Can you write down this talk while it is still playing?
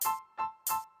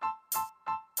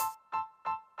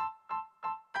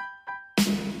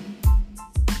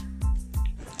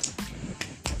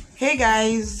Hey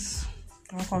guys,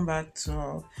 welcome back to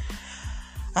our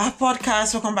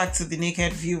podcast. Welcome back to the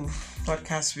Naked View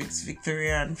podcast with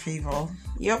Victoria and Favor.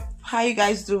 Yep. How you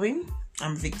guys doing?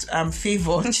 I'm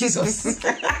Favor. Jesus.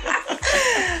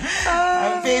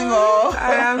 I'm Favor.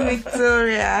 I am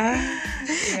Victoria.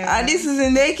 And this is a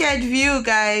Naked View,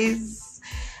 guys.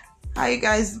 How you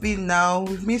guys been now?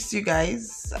 We've missed you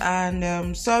guys.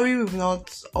 And sorry we've not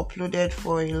uploaded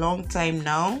for a long time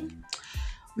now.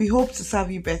 We hope to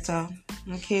serve you better.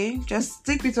 Okay? Just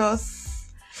stick with us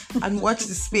and watch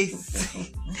the space.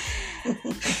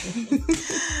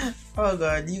 Oh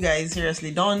God, you guys,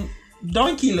 seriously, don't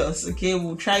kill us, okay?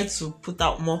 We'll try to put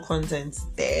out more content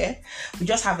there. We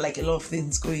just have like a lot of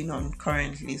things going on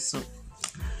currently,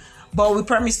 but we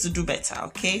promise to do better,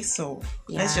 okay? So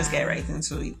let's just get right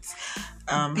into it.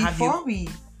 Before we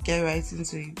get right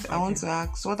into it, okay. I want to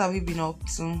ask, what have you been up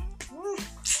to?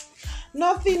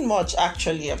 Nothing much,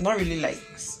 actually. I'm not really I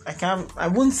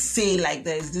won't say like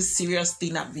there's this serious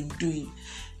thing I've been doing,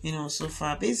 so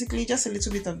far. Basically, just a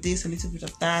little bit of this, a little bit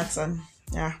of that, and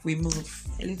yeah, we move.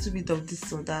 A little bit of this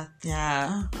or that.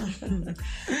 Yeah.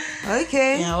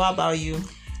 Okay. Yeah, what about you?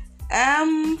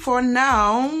 For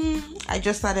now, I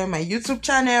just started my YouTube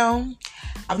channel.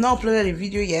 I've not uploaded a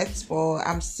video yet, but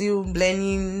I'm still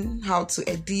learning how to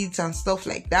edit and stuff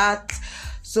like that.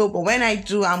 But when I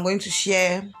do, I'm going to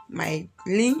share my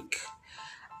link.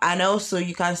 And also,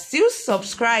 you can still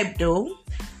subscribe though.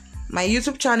 My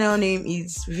YouTube channel name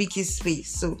is Vicky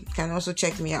Space. So, you can also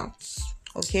check me out.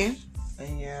 Okay?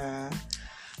 Yeah.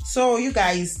 So, you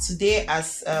guys, today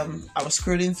as I was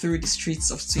scrolling through the streets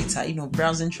of Twitter,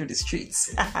 browsing through the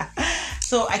streets.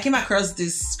 So, I came across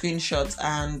this screenshot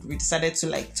and we decided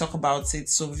to talk about it.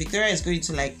 So, Victoria is going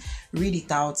to read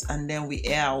it out and then we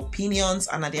air our opinions.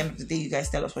 And at the end of the day, you guys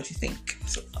tell us what you think.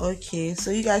 Okay, so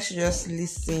you guys should just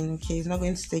listen. Okay, it's not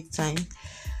going to take time.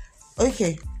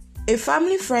 Okay. A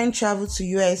family friend traveled to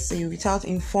USA without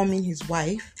informing his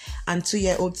wife and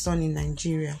 2-year-old son in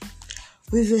Nigeria.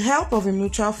 With the help of a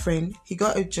mutual friend, he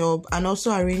got a job and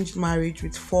also arranged marriage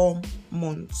with 4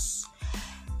 months.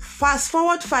 Fast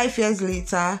forward 5 years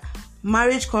later,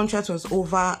 marriage contract was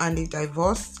over and they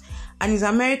divorced, and his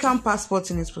American passport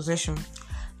in his possession.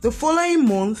 The following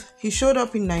month, he showed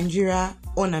up in Nigeria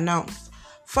unannounced,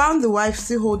 found the wife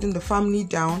still holding the family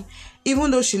down,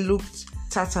 even though she looked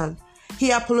tattered.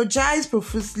 He apologized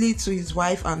profusely to his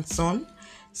wife and son.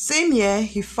 Same year,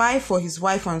 he filed for his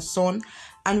wife and son,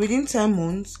 and within 10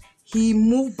 months, he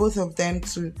moved both of them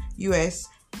to US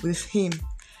with him.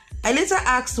 I later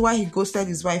asked why he ghosted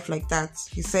his wife like that.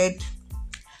 He said,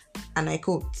 and I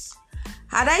quote,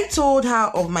 "Had I told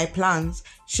her of my plans,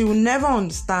 she would never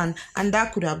understand, and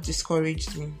that could have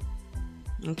discouraged me."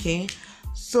 Okay.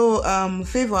 So,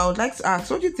 Favor, I would like to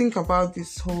ask, what do you think about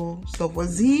this whole stuff?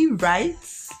 Was he right?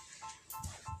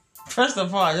 First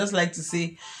of all, I just like to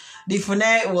say, the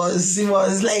phonetic was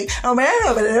like, oh my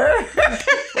God.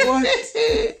 What?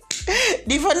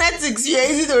 The phonetics, you're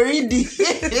easy to read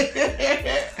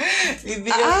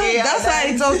that's how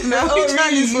I talk now. Oh, Which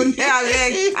one is really?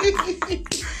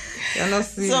 You're not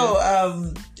serious. So,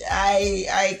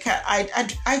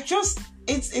 I just,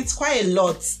 it's quite a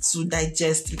lot to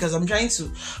digest because I'm trying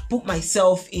to put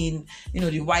myself in,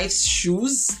 the wife's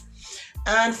shoes.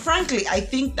 And frankly, I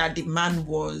think that the man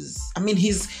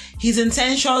his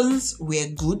intentions were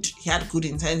good. He had good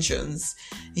intentions.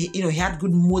 He had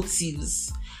good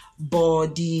motives.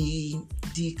 But the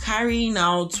carrying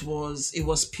out was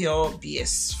pure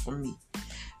BS for me.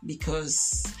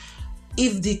 Because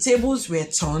if the tables were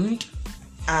turned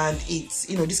and it's,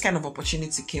 this kind of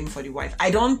opportunity came for the wife, I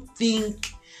don't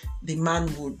think the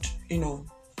man would,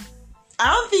 I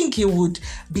don't think he would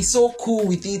be so cool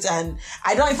with it, and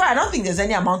I don't think there's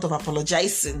any amount of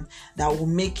apologizing that will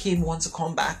make him want to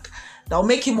come back, that will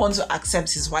make him want to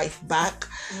accept his wife back.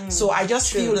 So I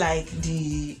just feel like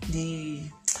the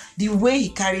way he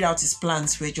carried out his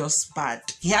plans were just bad.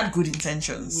 He had good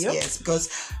intentions, yes, because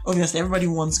obviously everybody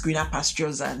wants greener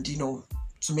pastures and to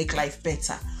make life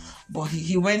better. But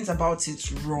he went about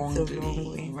it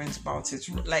wrongly. He went about it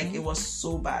it was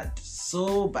so bad.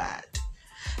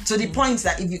 To the point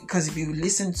that if you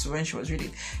listen to when she was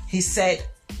reading, he said,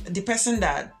 the person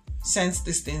that sent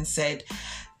this thing said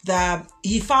that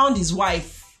he found his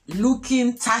wife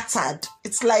looking tattered.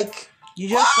 It's like, you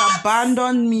just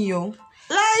abandoned me, yo.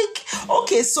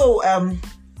 Okay, so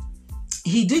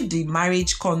he did the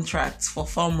marriage contract for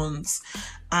 4 months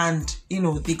and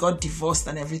they got divorced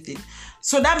and everything.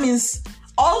 So that means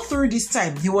all through this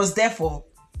time he was there for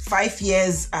 5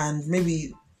 years and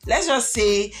maybe let's just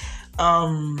say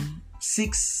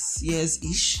 6 years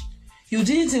ish. You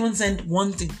didn't even send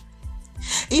one thing.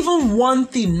 Even one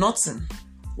thing, nothing.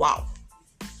 Wow.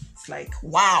 It's like,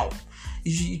 wow.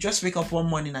 You just wake up one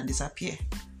morning and disappear.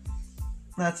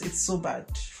 It's so bad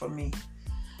for me.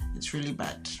 It's really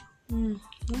bad.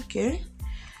 Okay.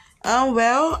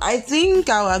 Well, I think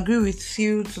I'll agree with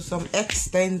you to some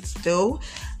extent, though.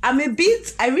 I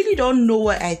really don't know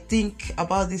what I think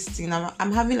about this thing.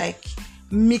 I'm having like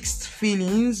mixed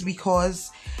feelings, because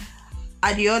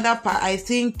at the other part, I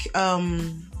think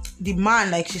the man,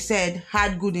 like she said,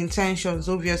 had good intentions,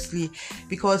 obviously,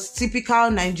 because typical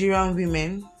Nigerian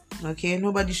women, okay,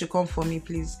 nobody should come for me,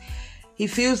 please. He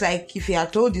feels like if he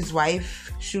had told his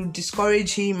wife, she would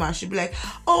discourage him and she'd be like,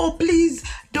 oh, please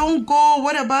don't go.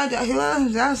 What about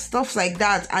that? Stuff like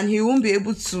that. And he won't be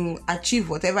able to achieve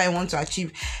whatever he wants to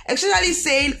achieve. Especially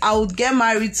saying, I would get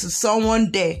married to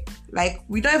someone there. Like,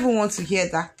 we don't even want to hear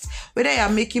that. Whether you're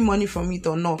making money from it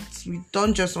or not, we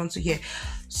don't just want to hear.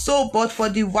 So, but for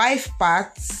the wife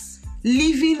part,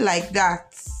 living me like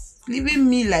that,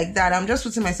 I'm just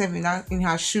putting myself in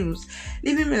her shoes.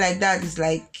 Living me like that is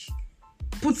like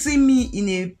putting me in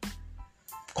a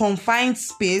confined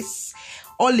space,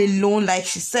 all alone, like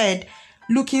she said,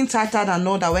 looking tattered and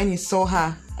all that when he saw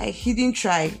her. Like, he didn't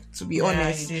try, to be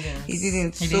honest. He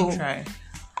didn't try.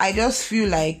 I just feel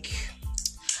like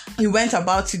he went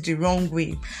about it the wrong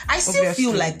way. I still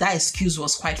feel like that excuse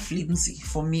was quite flimsy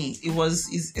for me.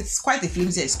 It's quite a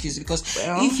flimsy excuse, because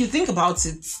if you think about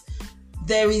it,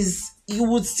 you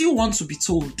would still want to be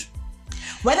told.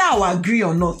 Whether I will agree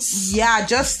or not. Yeah,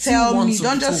 just tell me.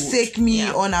 Don't just take me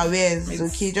unawares.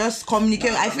 Okay, just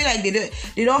communicate. I feel like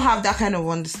they don't have that kind of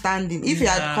understanding. If you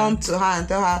had come to her and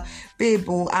tell her, babe,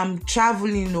 I'm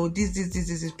traveling,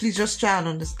 this, please just try and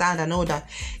understand and all that.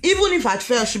 Even if at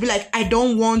first she'd be like, I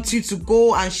don't want you to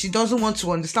go, and she doesn't want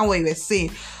to understand what you were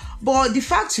saying. But the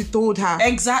fact you told her.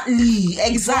 Exactly.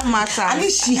 Matters. At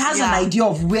least she has an idea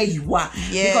of where you are.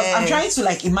 Yeah. Because I'm trying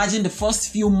to imagine the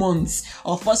first few months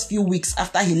or first few weeks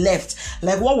after he left.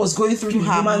 Like, what was going through the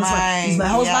woman's mind? Is my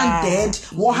husband dead?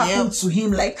 What happened to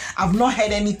him? Like, I've not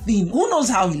heard anything. Who knows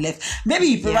how he left? Maybe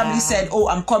he probably said, oh,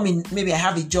 I'm coming. Maybe I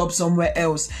have a job somewhere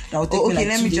else that will take me like 2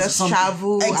 days. Let me just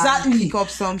travel. Exactly. And pick up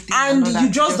something. And you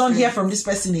just don't hear from this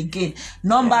person again.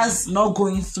 Numbers not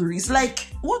going through. It's like,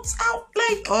 what's out?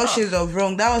 Like, shades of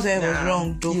wrong. That was where it was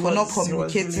wrong, though, for not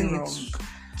communicating it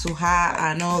to her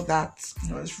and all that.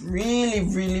 It was really,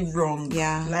 really wrong.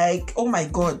 Yeah. Like, oh my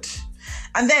God.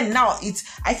 And then now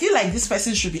I feel like this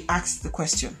person should be asked the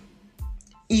question.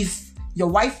 If your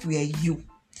wife were you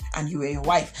and you were your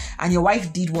wife and your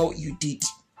wife did what you did,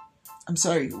 I'm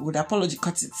sorry, would apology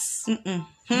cut it?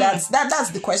 That's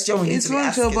the question we need to be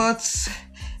asking. But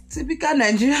typical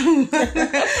Nigerian.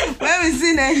 When we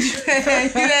see Nigerian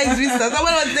visitors,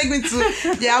 someone wants to take me to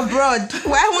the abroad.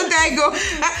 Why won't I go?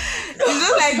 It's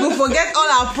just like we forget all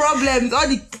our problems, all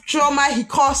the trauma he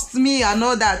caused me and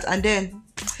all that, and then.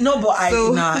 No, but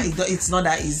it's not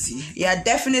that easy. Yeah,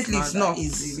 definitely it's not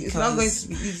easy. It's not going to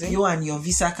be easy. You and your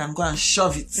visa can go and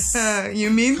shove it.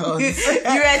 You mean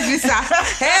US visa?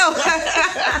 Hell.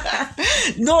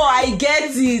 No, I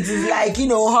get it. It's like,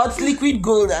 hot liquid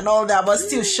gold and all that, but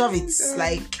still shove it.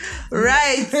 Like,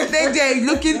 right. Then they're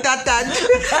looking tattered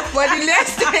for the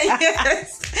next 10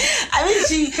 years. I mean,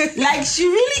 she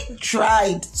really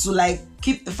tried to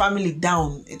keep the family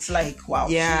down. It's like, wow.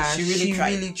 Yeah, she really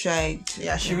tried.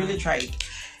 Yeah, she really tried.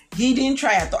 He didn't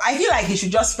try at all. I feel like he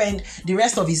should just spend the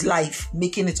rest of his life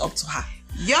making it up to her.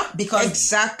 Yeah, because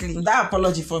exactly that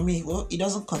apology for me, well, it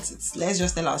doesn't cut it. Let's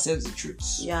just tell ourselves the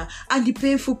truth. Yeah, and the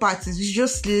painful part is we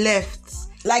just left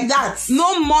like that.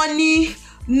 No money,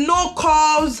 no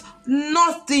calls,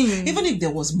 nothing. Even if there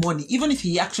was money, even if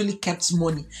he actually kept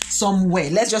money somewhere,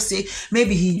 let's just say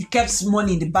maybe he kept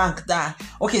money in the bank that,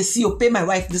 okay, see, you pay my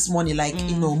wife this money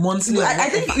monthly. I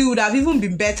think it would have even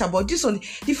been better, but this one,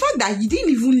 the fact that he didn't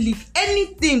even leave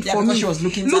anything for me. She was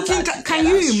looking can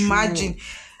you imagine? True.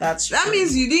 That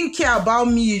means you didn't care about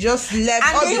me. You just left.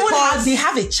 And they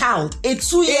have a child, a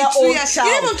 2-year-old child.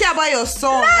 You didn't even care about your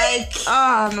son.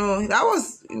 No,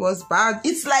 it was bad.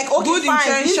 It's like, okay, good fine,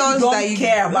 intentions, you don't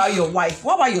care about your wife.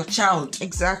 What about your child?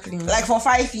 Exactly. Like, for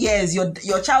 5 years, your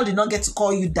child did not get to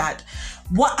call you dad.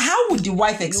 How would the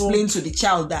wife explain to the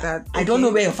child that I don't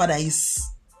know where your father is?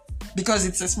 Because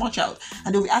it's a small child,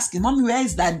 and they'll be asking, Mommy, where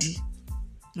is daddy?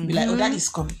 Be like, oh, daddy's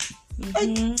coming.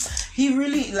 He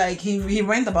really he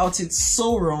went about it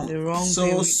so wrong. The wrong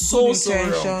way. So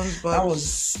wrong. But that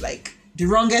was the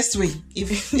wrongest way.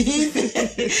 If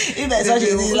there's such a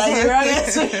thing, the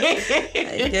wrongest way.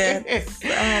 I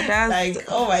guess.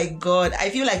 Oh my God. I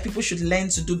feel like people should learn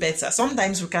to do better.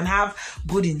 Sometimes we can have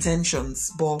good intentions,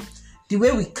 but the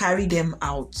way we carry them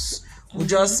out will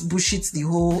just bullshit the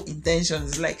whole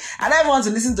intentions. Like, I don't want to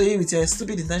listen to you with your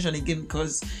stupid intention again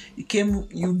because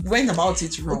you went about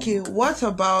it wrong. Okay, what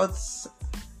about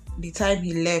the time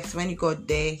he left? When he got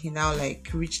there, he now like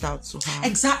reached out to her.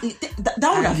 Exactly.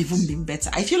 That would have even been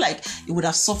better. I feel like it would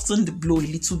have softened the blow a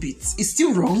little bit. It's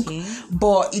still wrong,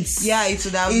 but it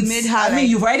would have made her. I mean,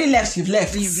 you've already left. You've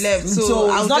left.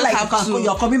 So it's not like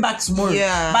you're coming back tomorrow.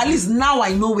 Yeah. But at least now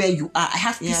I know where you are. I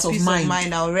have peace of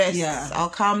mind. I'll rest. Yeah. I'll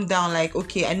calm down. Like,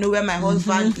 okay, I know where my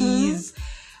husband is.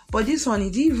 But this one, he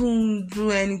didn't even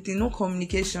do anything, no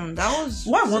communication. That was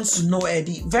what I want to know,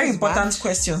 Eddie. Very important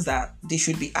questions that they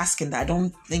should be asking that I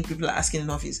don't think people are asking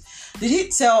enough is, did he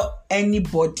tell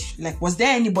anybody? Like, was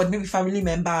there anybody, maybe family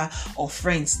member or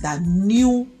friends, that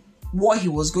knew what he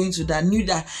was going to, that knew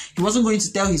that he wasn't going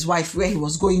to tell his wife where he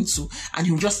was going to, and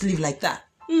he would just live like that?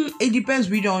 It depends.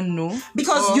 We don't know,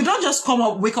 because you don't just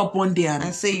wake up one day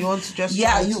and say you want to just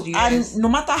and no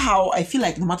matter how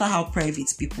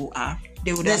private people are,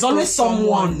 there's always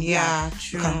someone true.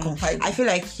 You can confide in. I feel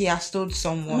like he has told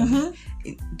someone.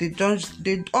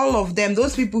 All of them,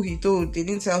 those people he told, they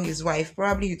didn't tell his wife.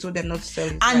 Probably he told them not to tell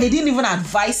his wife. They didn't even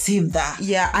advise him that.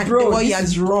 And this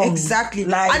is wrong. Exactly.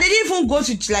 Like, and they didn't even go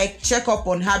to like check up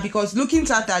on her, because looking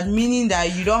at that, meaning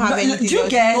that you don't have anything,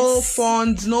 no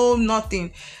funds, no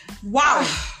nothing. Wow.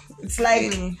 It's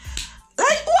like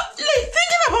like what? Like,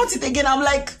 thinking about it again, I'm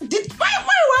like,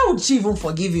 why would she even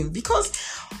forgive him? Because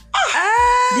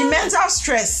the mental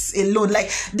stress alone,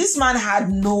 like, this man had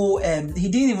no he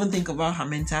didn't even think about her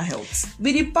mental health.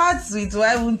 But the parts with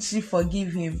why won't she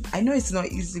forgive him, I know it's not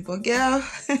easy, but girl,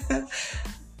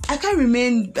 I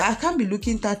can't be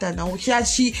looking at her now.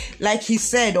 She like he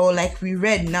said, or like we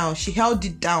read now, she held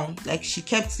it down. Like, she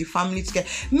kept the family together,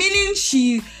 meaning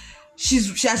she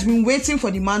has been waiting for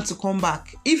the man to come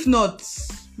back. If not,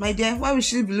 my dear, why would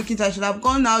she be looking at her? She should have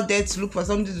gone out there to look for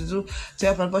something to do to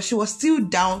help her. But she was still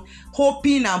down,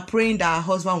 hoping and praying that her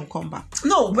husband would come back.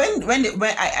 No, when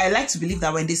I like to believe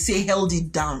that when they say held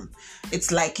it down,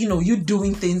 it's like, you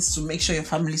doing things to make sure your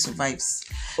family survives.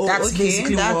 That's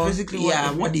basically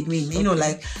what they mean. Okay.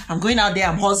 Like, I'm going out there,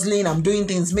 I'm hustling, I'm doing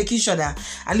things, making sure that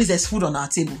at least there's food on our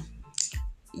table.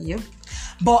 Yep.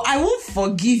 But I won't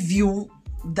forgive you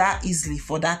that easily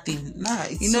for that thing. Nah,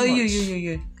 it's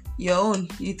you your own.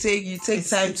 You take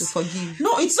time to forgive.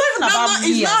 No, it's not even about me.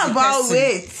 It's not about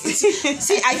wait.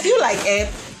 See, I feel like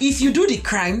if you do the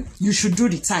crime, you should do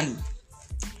the time.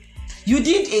 You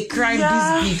did a crime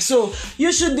this big, so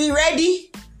you should be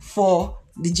ready for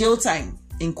the jail time,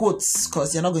 in quotes,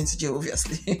 because you're not going to jail,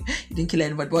 obviously. You didn't kill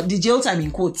anybody, but the jail time,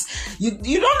 in quotes.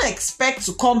 You don't expect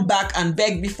to come back and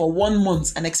beg me for 1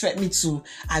 month and expect me to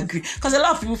agree, because a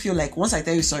lot of people feel like once I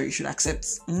tell you sorry, you should accept.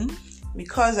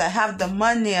 Because I have the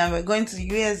money and we're going to the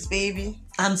US, baby.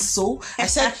 And so I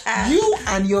said, you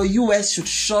and your US should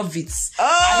shove it.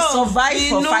 I survived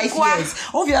for 5 years.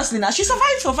 Obviously, now she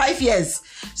survived for 5 years,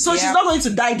 so she's not going to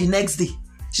die the next day.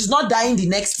 She's not dying the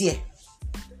next year.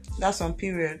 That's on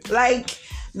period. Like,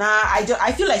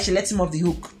 I feel like she let him off the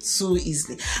hook too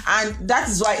easily, and that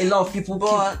is why a lot of people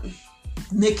keep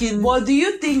making. But do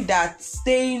you think that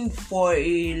staying for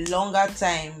a longer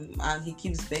time and he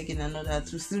keeps begging another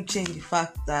to still change the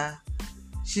fact that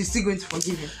she's still going to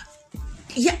forgive him?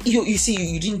 Yeah, you see,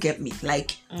 you didn't get me.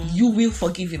 Like, you will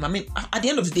forgive him. I mean, at the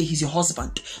end of the day, he's your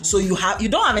husband, so you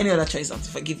don't have any other choice than to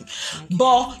forgive him. Okay.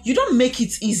 But you don't make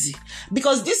it easy,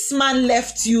 because this man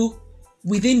left you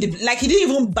within he didn't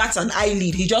even bat an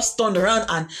eyelid. He just turned around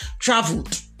and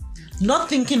traveled, not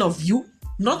thinking of you,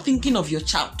 not thinking of your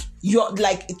child. You're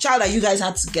like a child that you guys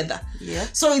had together. Yeah.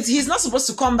 So he's not supposed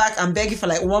to come back and beg you for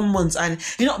like 1 month, and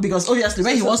because obviously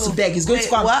when he wants to beg, he's going to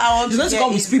come. He's going to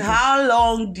come with people. How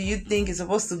long do you think he's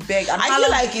supposed to beg? And I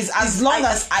feel like it's as long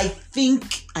as I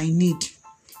think I need.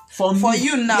 For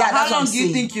you now, how long do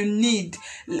you think you need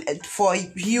for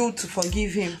you to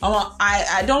forgive him?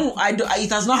 I don't.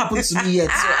 It has not happened to me yet,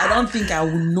 so I don't think I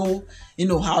will know.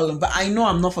 How long? But I know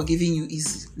I'm not forgiving you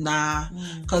easy. Nah,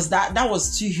 because that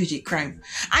was too huge a crime.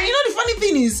 And the funny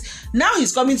thing is, now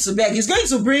he's coming to beg. He's going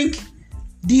to bring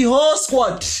the whole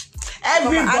squad.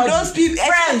 Everybody, and those people,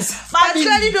 friends, family,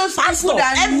 particularly those pastor, people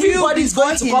that everybody's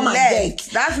going to come and beg.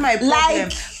 That's my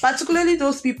problem. Particularly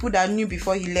those people that knew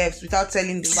before he left without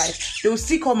telling the wife, they will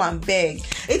still come and beg.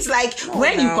 It's like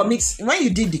when you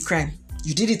did the crime,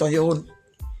 you did it on your own.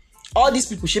 All these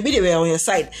people, they were on your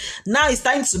side. Now it's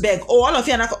time to beg. Oh, all of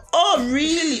you are not. Oh,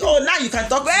 really? Oh, now you can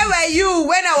talk. Where were you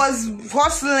when I was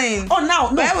hustling? Oh,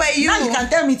 now where were you? Now you can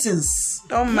tell me things.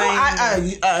 Don't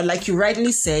mind. Like you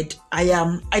rightly said, I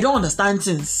don't understand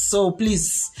things. So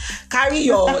please carry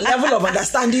your level of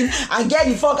understanding and get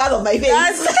the fuck out of my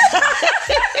face.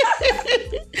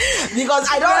 because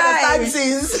I don't understand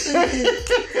things.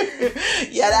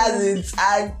 Yeah, that's it.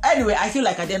 And anyway, I feel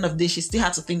like at the end of the day, she still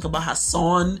had to think about her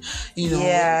son.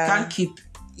 Can't keep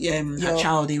her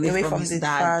child away from his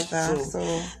dad. Father,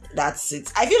 so that's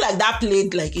it. I feel like that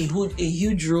played like a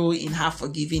huge role in her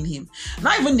forgiving him.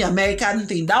 Not even the American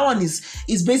thing. That one is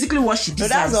basically what she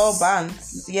deserves. So that's all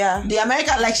bands. Yeah. The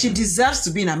American, like, she deserves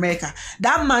to be in America.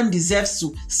 That man deserves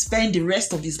to spend the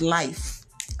rest of his life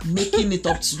making it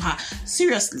up to her.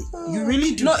 Seriously, you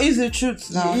really do. No, it's the truth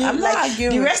now. I'm like, not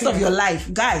arguing the with rest of your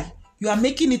life, guy, you are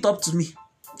making it up to me.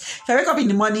 If I wake up in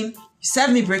the morning, you serve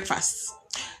me breakfast.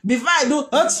 Before I do,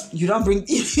 you don't bring.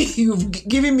 You've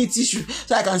given me tissue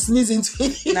so I can sneeze into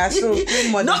it. Nah, so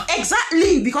no,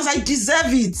 exactly, because I deserve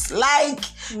it. Like,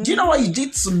 do you know what you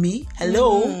did to me?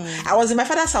 Hello, I was in my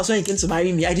father's house when you came to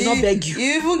marry me. I did not beg you.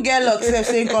 You even get luck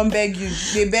saying come beg you.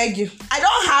 They beg you. I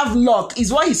don't have luck.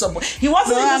 Is what he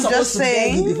wasn't even supposed to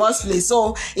beg in the first place.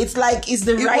 So it's like it's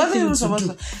the right thing to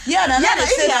do. Yeah, if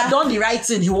he had done the right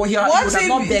thing, he would have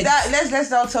not begged.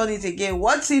 Let's not tell it again.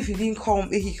 What if he didn't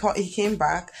come? He came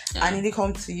back. And he didn't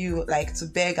come to you like to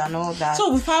beg and all that.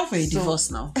 So we file for a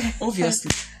divorce now,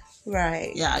 obviously.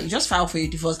 Right. Yeah, you just file for a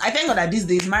divorce. I thank God that these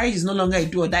days marriage is no longer a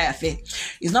do or die affair.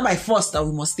 It's not by force that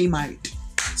we must stay married.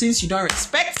 Since you don't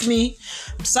respect me,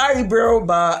 I'm sorry, bro,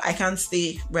 but I can't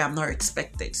stay where I'm not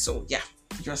respected. So yeah,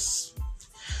 let's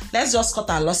just cut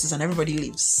our losses and everybody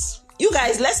leaves. You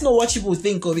guys, let's know what people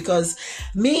think, because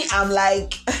me, I'm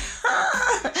like,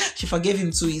 she forgave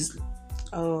him too easily.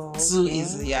 Oh, too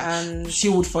easy, yeah. And she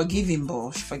would forgive him,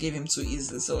 but she forgave him too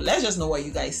easily. So let's just know what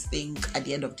you guys think at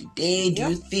the end of the day. Do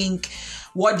you think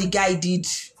what the guy did?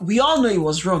 We all know it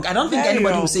was wrong. I don't think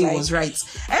anybody will say it was right.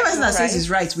 Every person that says it's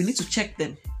right, we need to check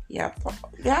them. Yeah,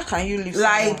 can you leave?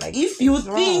 Like if you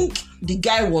think the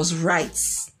guy was right,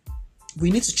 we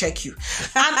need to check you.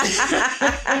 And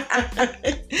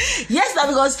yes,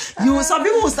 because some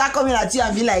people will start coming at you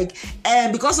and be like,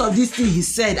 because of this thing he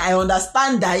said, I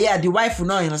understand that the wife will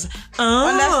not understand.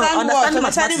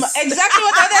 Understand what? Exactly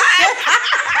what I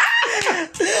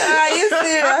said. Are you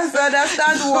serious?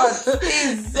 Understand what?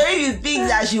 Please. So you think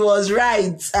that she was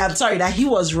right? I'm sorry, that he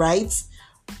was right.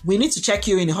 We need to check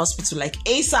you in the hospital like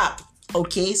ASAP.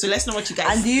 Okay, so let's know what you guys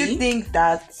think. And do you think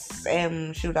that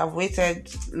she would have waited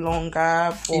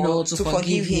longer for to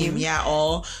forgive him? Yeah,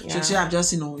 or should she have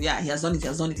just he has done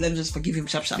it, let me just forgive him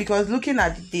sharp. Because looking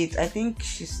at the date, I think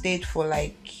she stayed for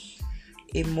like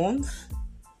a month.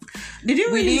 They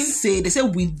didn't really say. They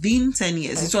said within 10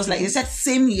 years. Okay. It was like they said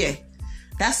same year.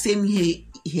 That same year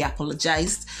he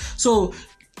apologized. So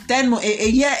 10 months, a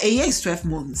year is 12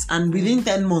 months, and within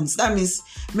 10 months, that means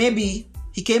maybe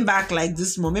he came back like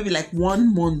this month, maybe like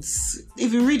 1 month.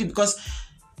 If you read it, because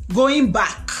going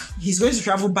back, he's going to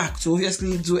travel back to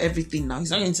obviously do everything now.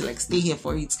 He's not going to like stay here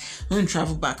for it. He's going to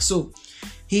travel back. So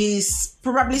he's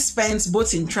probably spent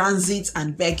both in transit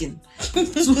and begging. Is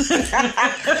the way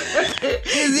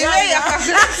you're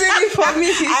calculating it for me?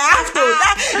 I have to.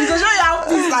 Because show you how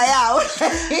things like out.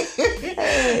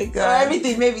 So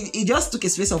everything, maybe it just took a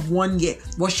space of 1 year.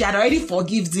 But she had already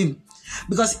forgiven him.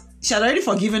 Because she had already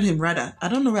forgiven him, rather. I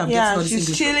don't know where I'm getting all this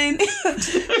English. Chilling.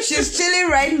 She's chilling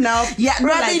right now. Yeah, no,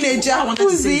 like, in a jacuzzi. I wanted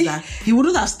to say is that he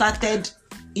wouldn't have started,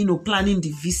 planning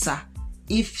the visa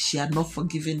if she had not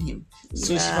forgiven him.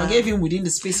 So she forgave him within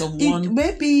the space of one.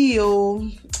 Maybe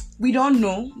we don't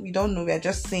know. We are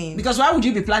just saying. Because why would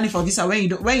you be planning for visa when you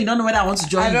don't know whether I want to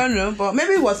join? I don't know, but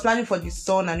maybe he was planning for the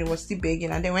son and he was still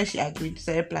begging, and then when she agreed, he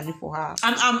started planning for her.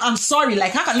 I'm sorry.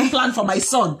 Like, how can you plan for my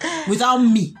son without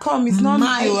me? Come, it's not me.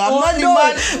 I'm not the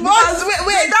man.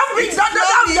 Wait, don't bring that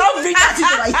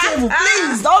into my table,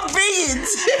 please. Don't bring it.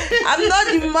 I'm not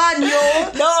the man, yo.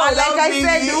 No, and like I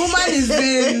said, the woman is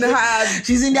in her.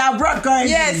 She's in their abroad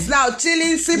currently. Yes, now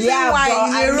chilling, sipping wine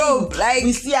in a robe. Like,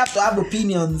 we still have to have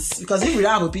opinions. Because if we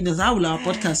don't have opinions, how will our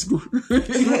podcast go?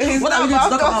 What are we going to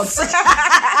talk about?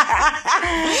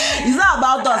 It's not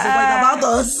about us, it's about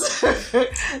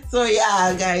us. So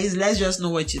yeah, guys, let's just know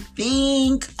what you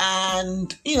think.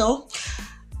 And,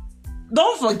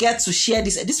 don't forget to share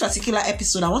this particular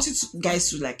episode. I want you guys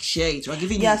to like share it. We're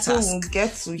giving you a task. So we'll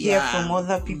get to hear from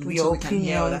other people, your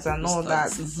opinions and all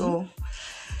that. Mm-hmm. So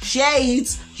share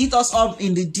it, hit us up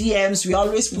in the DMs. We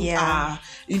always put our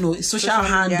social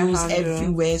handles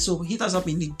everywhere, so hit us up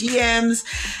in the DMs,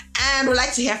 and we'd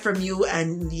like to hear from you.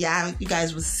 And you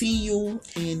guys, will see you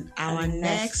in our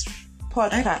next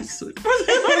podcast episode.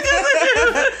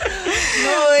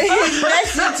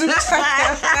 Next YouTube.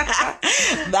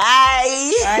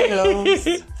 Bye. Bye,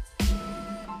 loves.